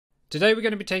Today we're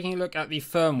going to be taking a look at the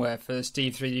firmware for the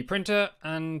S.T.E.V.E 3D printer,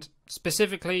 and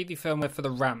specifically the firmware for the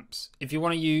ramps. If you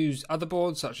want to use other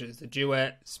boards such as the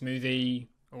Duet, S.T.E.V.E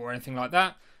or anything like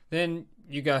that, then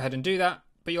you go ahead and do that,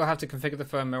 but you'll have to configure the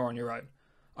firmware on your own.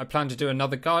 I plan to do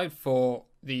another guide for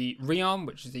the Rearm,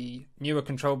 which is the newer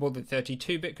control board, the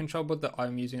 32-bit control board that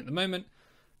I'm using at the moment,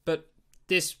 but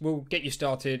this will get you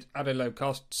started at a low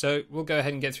cost, so we'll go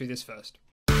ahead and get through this first.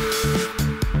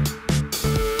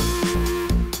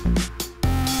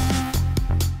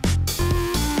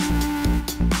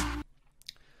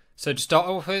 So to start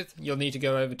off with, you'll need to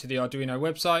go over to the Arduino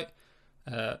website,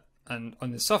 and on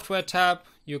the software tab,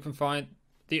 you can find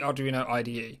the Arduino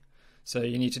IDE. So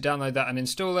you need to download that and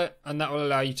install it, and that will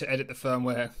allow you to edit the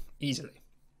firmware easily.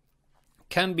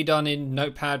 Can be done in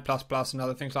Notepad++ and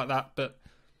other things like that, but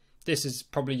this is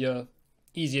probably your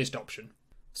easiest option.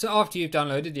 So after you've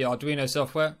downloaded the Arduino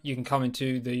software, you can come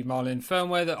into the Marlin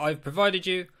firmware that I've provided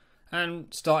you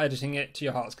and start editing it to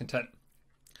your heart's content.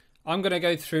 I'm going to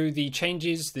go through the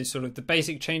changes, the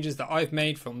basic changes that I've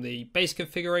made from the base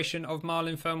configuration of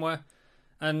Marlin firmware,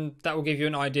 and that will give you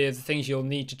an idea of the things you'll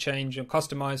need to change and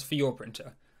customize for your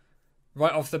printer.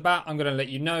 Right off the bat, I'm going to let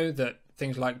you know that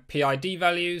things like PID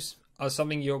values are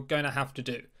something you're going to have to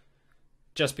do,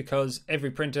 just because every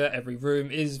printer, every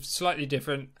room is slightly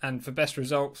different, and for best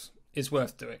results, it's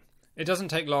worth doing. It doesn't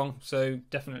take long, so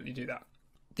definitely do that.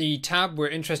 The tab we're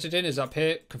interested in is up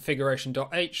here,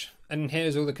 configuration.h, and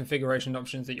here's all the configuration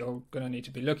options that you're going to need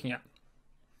to be looking at.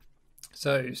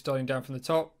 So starting down from the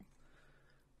top,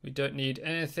 we don't need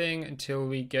anything until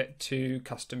we get to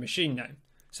custom machine name.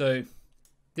 So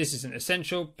this isn't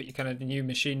essential, but you can add a new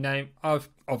machine name. I've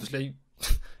obviously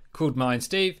called mine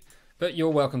Steve, but you're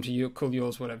welcome to call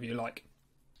yours whatever you like.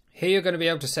 Here you're going to be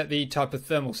able to set the type of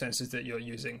thermal sensors that you're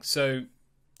using. So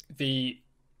the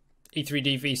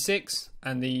E3D V6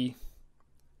 and the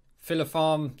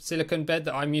Filofarm silicon bed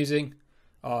that I'm using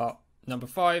are number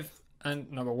 5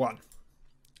 and number 1.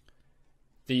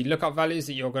 The lookup values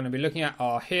that you're going to be looking at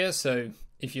are here. So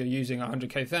if you're using a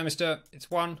 100k thermistor,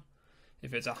 it's 1.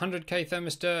 If it's a 100k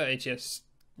thermistor, ATS,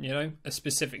 a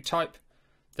specific type,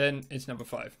 then it's number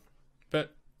 5.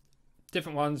 But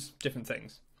different ones, different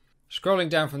things. Scrolling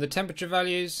down from the temperature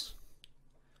values,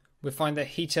 we find the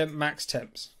heater max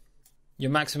temps. Your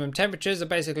maximum temperatures are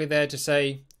basically there to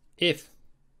say, if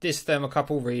this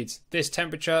thermocouple reads this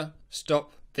temperature,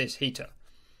 stop this heater.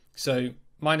 So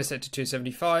mine is set to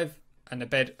 275 and the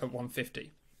bed at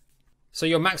 150. So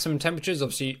your maximum temperatures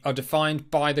obviously are defined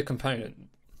by the component.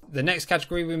 The next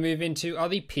category we move into are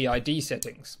the PID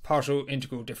settings, partial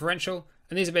integral differential,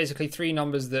 and these are basically 3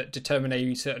 numbers that determine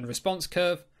a certain response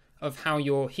curve of how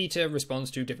your heater responds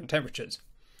to different temperatures.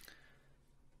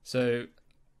 So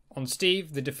on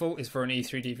S.T.E.V.E, the default is for an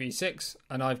E3D V6,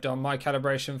 and I've done my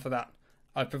calibration for that.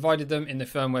 I've provided them in the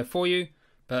firmware for you,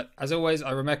 but as always,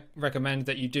 I recommend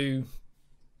that you do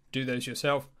those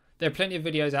yourself. There are plenty of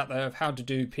videos out there of how to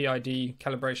do PID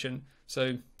calibration,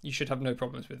 so you should have no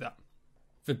problems with that.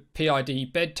 For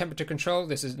PID bed temperature control,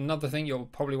 this is another thing you'll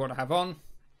probably want to have on.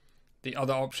 The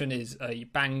other option is a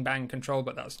bang control,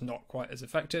 but that's not quite as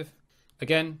effective.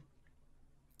 Again,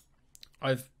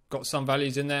 I've got some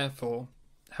values in there for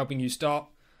helping you start,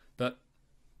 but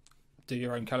do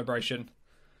your own calibration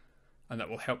and that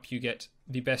will help you get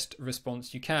the best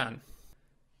response you can.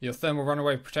 Your thermal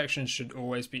runaway protection should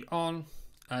always be on,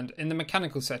 and in the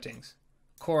mechanical settings,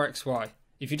 Core XY.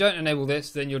 If you don't enable this,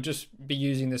 then you'll just be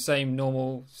using the same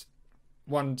normal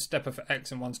 1 stepper for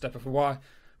X and 1 stepper for Y,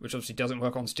 which obviously doesn't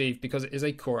work on S.T.E.V.E because it is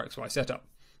a Core XY setup.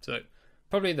 So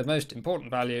probably the most important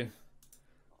value,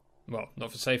 well,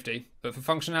 not for safety, but for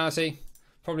functionality,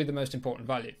 probably the most important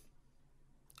value.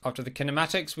 After the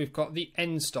kinematics, we've got the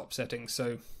end stop settings.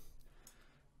 So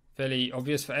fairly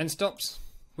obvious for end stops,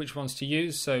 which ones to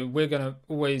use. So we're going to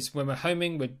always, when we're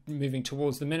homing, we're moving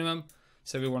towards the minimum.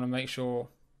 So we want to make sure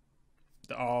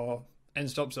that our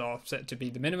end stops are set to be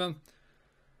the minimum.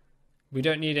 We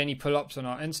don't need any pull-ups on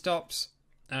our end stops,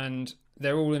 and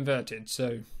they're all inverted.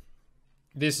 So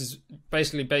this is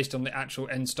basically based on the actual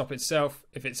end stop itself.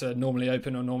 If it's a normally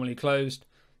open or normally closed,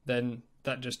 then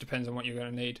that just depends on what you're going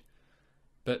to need.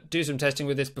 But do some testing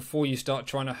with this before you start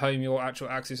trying to home your actual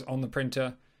axis on the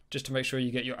printer, just to make sure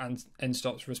you get your end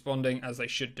stops responding as they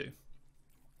should do.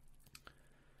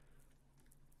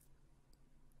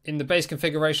 In the base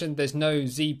configuration, there's no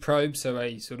Z probe, so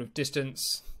a sort of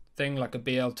distance thing like a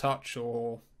BL touch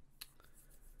or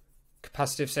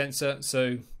capacitive sensor,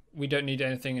 so we don't need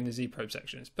anything in the Z probe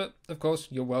sections. But of course,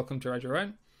 you're welcome to add your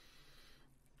own.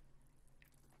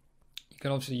 You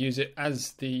can obviously use it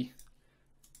as the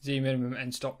Z minimum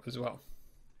end stop as well.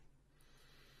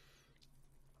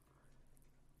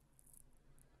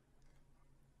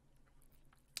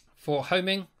 For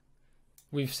homing,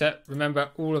 we've set, remember,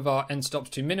 all of our end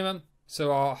stops to minimum,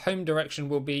 so our home direction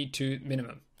will be to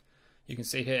minimum. You can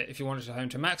see here, if you wanted to home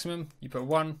to maximum, you put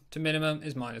 1, to minimum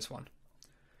is -1.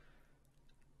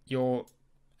 Your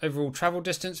overall travel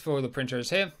distance for the printer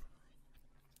is here.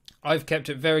 I've kept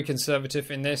it very conservative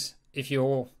in this. If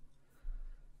you're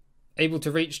able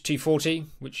to reach 240,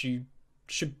 which you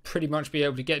should pretty much be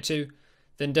able to get to,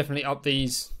 then definitely up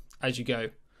these as you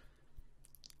go.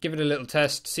 Give it a little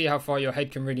test, see how far your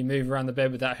head can really move around the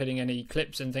bed without hitting any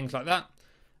clips and things like that,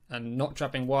 and not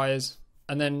trapping wires,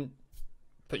 and then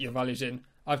put your values in.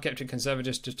 I've kept it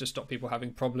conservative just to stop people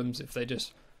having problems if they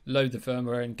just load the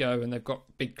firmware and go and they've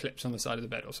got big clips on the side of the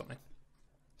bed or something.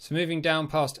 So moving down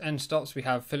past end stops, we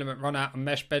have filament runout and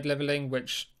mesh bed leveling,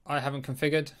 which I haven't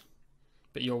configured,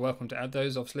 but you're welcome to add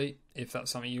those, obviously, if that's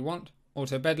something you want.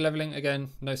 Auto bed leveling,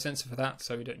 again, no sensor for that,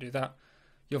 so we don't do that.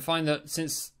 You'll find that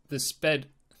since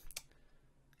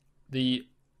the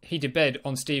heated bed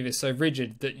on S.T.E.V.E is so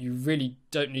rigid that you really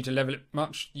don't need to level it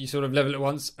much. You sort of level it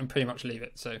once and pretty much leave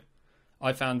it. So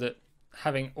I found that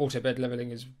having auto bed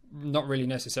leveling is not really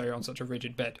necessary on such a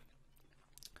rigid bed.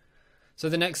 So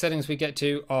the next settings we get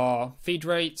to are feed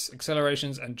rates,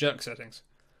 accelerations, and jerk settings.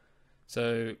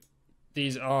 So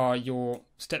these are your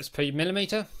steps per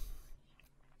millimeter.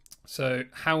 So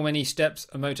how many steps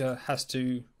a motor has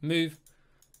to move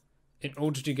in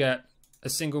order to get a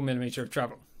single millimeter of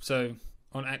travel. So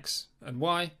on X and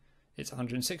Y, it's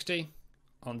 160.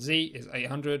 On Z is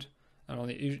 800. And on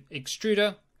the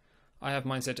extruder, I have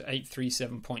mine set to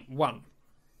 837.1.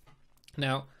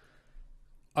 Now,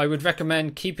 I would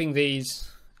recommend keeping these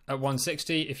at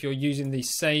 160 if you're using the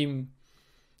same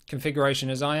configuration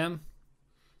as I am.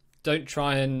 Don't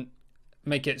try and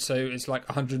make it so it's like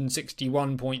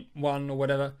 161.1 or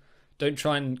whatever. Don't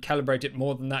try and calibrate it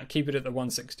more than that. Keep it at the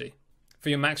 160. For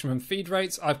your maximum feed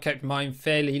rates, I've kept mine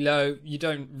fairly low.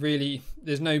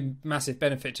 There's no massive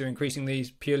benefit to increasing these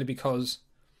purely because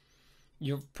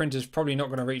your printer's probably not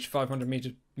going to reach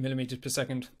 500 millimeters per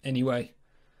second anyway.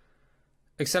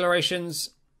 Accelerations,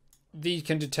 these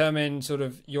can determine sort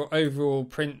of your overall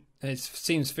print. It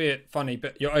seems funny,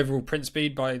 but your overall print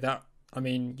speed. By that, I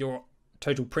mean your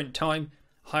total print time.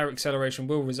 Higher acceleration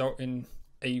will result in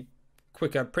a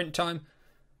quicker print time,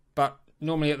 but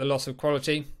normally at the loss of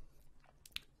quality,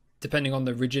 depending on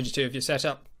the rigidity of your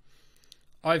setup.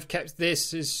 I've kept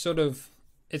this as sort of,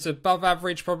 it's above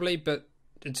average probably, but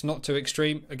it's not too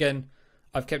extreme. Again,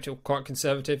 I've kept it quite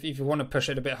conservative. If you want to push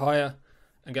it a bit higher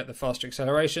and get the faster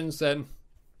accelerations, then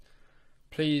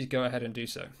please go ahead and do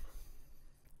so.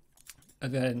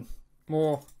 And then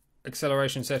more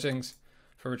acceleration settings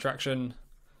for retraction,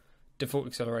 default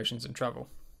accelerations, and travel.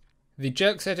 The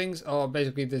jerk settings are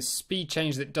basically the speed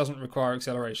change that doesn't require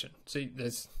acceleration. See,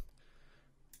 there's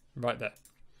right there.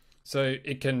 So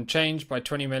it can change by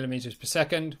 20 millimeters per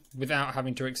second without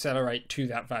having to accelerate to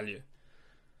that value.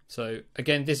 So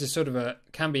again, this is sort of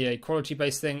can be a quality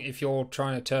based thing. If you're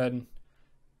trying to turn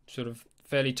sort of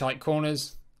fairly tight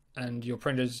corners and your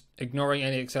printer's ignoring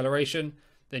any acceleration,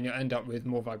 then you'll end up with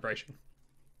more vibration.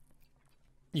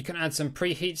 You can add some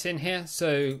preheats in here.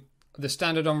 So the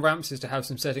standard on ramps is to have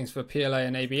some settings for PLA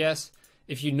and ABS.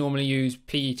 If you normally use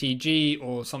PETG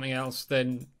or something else,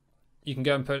 then you can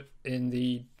go and put in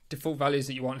the default values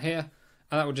that you want here,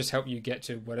 and that will just help you get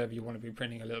to whatever you want to be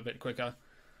printing a little bit quicker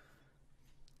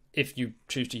if you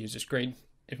choose to use a screen.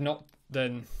 If not,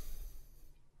 then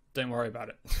don't worry about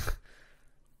it.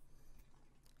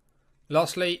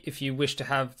 Lastly, if you wish to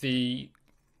have the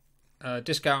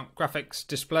discount graphics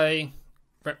display,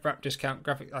 rep discount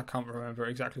graphic, I can't remember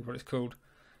exactly what it's called,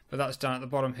 but that's down at the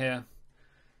bottom here.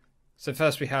 So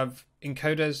first we have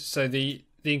encoders. So the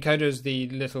encoder is the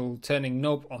little turning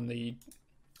knob on the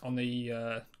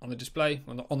display,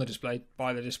 on the display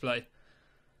by the display.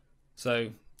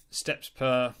 So steps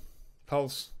per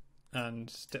pulse and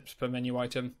steps per menu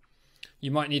item. You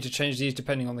might need to change these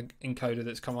depending on the encoder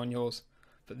that's come on yours,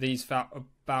 but these felt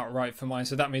about right for mine.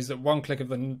 So that means that one click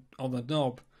on the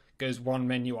knob goes one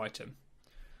menu item.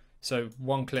 So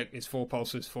one click is 4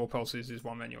 pulses is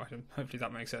one menu item. Hopefully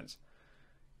that makes sense.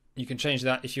 You can change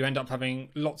that. If you end up having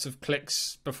lots of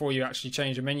clicks before you actually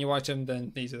change a menu item,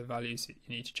 then these are the values that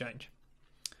you need to change.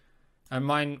 And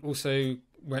mine also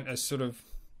went as sort of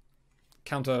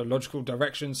counter logical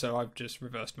direction, so I've just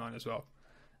reversed mine as well.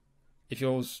 If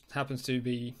yours happens to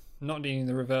be not needing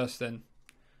the reverse, then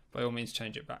by all means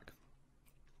change it back.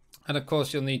 And of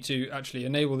course you'll need to actually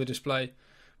enable the display,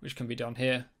 which can be done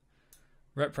here.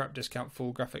 Rep discount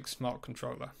full graphics smart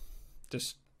controller.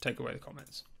 Just take away the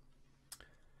comments.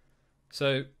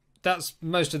 So that's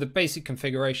most of the basic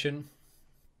configuration.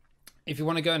 If you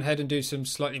want to go ahead and do some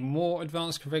slightly more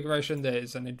advanced configuration,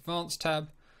 there's an advanced tab.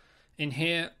 In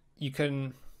here, you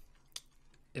can,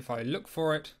 if I look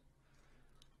for it,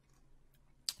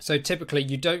 so typically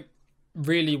you don't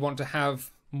really want to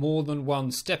have more than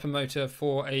one stepper motor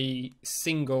for a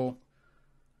single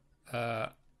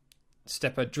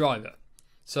stepper driver.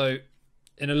 So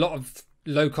in a lot of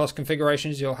low-cost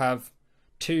configurations, you'll have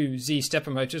 2 Z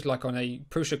stepper motors, like on a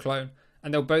Prusa clone,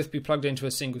 and they'll both be plugged into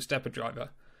a single stepper driver,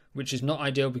 which is not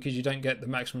ideal because you don't get the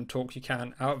maximum torque you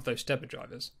can out of those stepper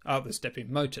drivers, out of the stepping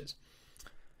motors.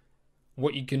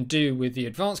 What you can do with the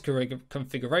advanced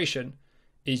configuration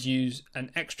is use an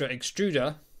extra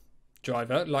extruder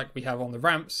driver like we have on the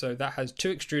ramp. So that has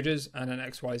 2 extruders and an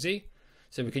XYZ.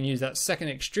 So we can use that second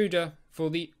extruder for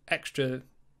the extra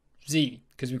Z,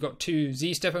 because we've got 2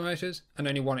 Z stepper motors and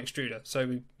only 1 extruder. So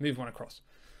we move one across.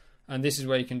 And this is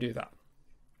where you can do that.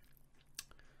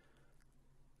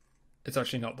 It's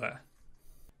actually not there.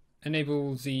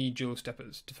 Enable Z dual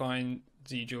steppers. Define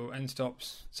Z dual end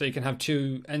stops. So you can have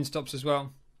 2 end stops as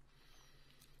well.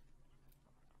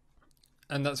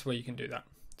 And that's where you can do that.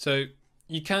 So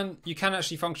you can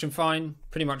actually function fine,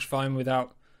 pretty much fine,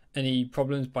 without any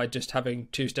problems by just having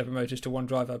 2 stepper motors to 1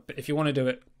 driver. But if you want to do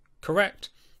it correct,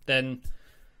 then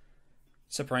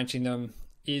separating them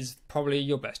is probably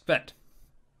your best bet.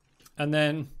 And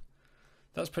then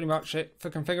that's pretty much it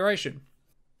for configuration.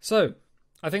 So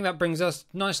I think that brings us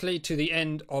nicely to the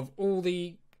end of all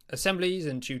the assemblies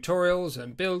and tutorials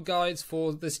and build guides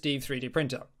for the S.T.E.V.E 3D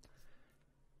printer.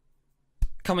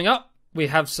 Coming up, we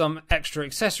have some extra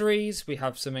accessories. We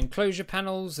have some enclosure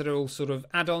panels that are all sort of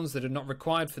add-ons that are not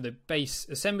required for the base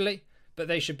assembly, but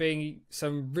they should bring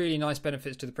some really nice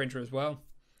benefits to the printer as well.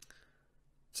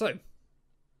 So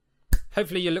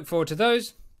hopefully you look forward to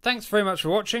those. Thanks very much for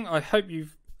watching. I hope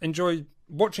you've enjoyed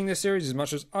watching this series as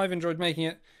much as I've enjoyed making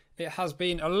it. It has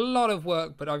been a lot of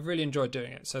work, but I've really enjoyed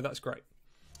doing it, so that's great.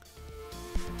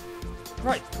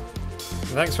 Right,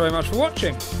 thanks very much for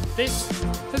watching. This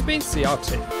has been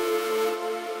CRT.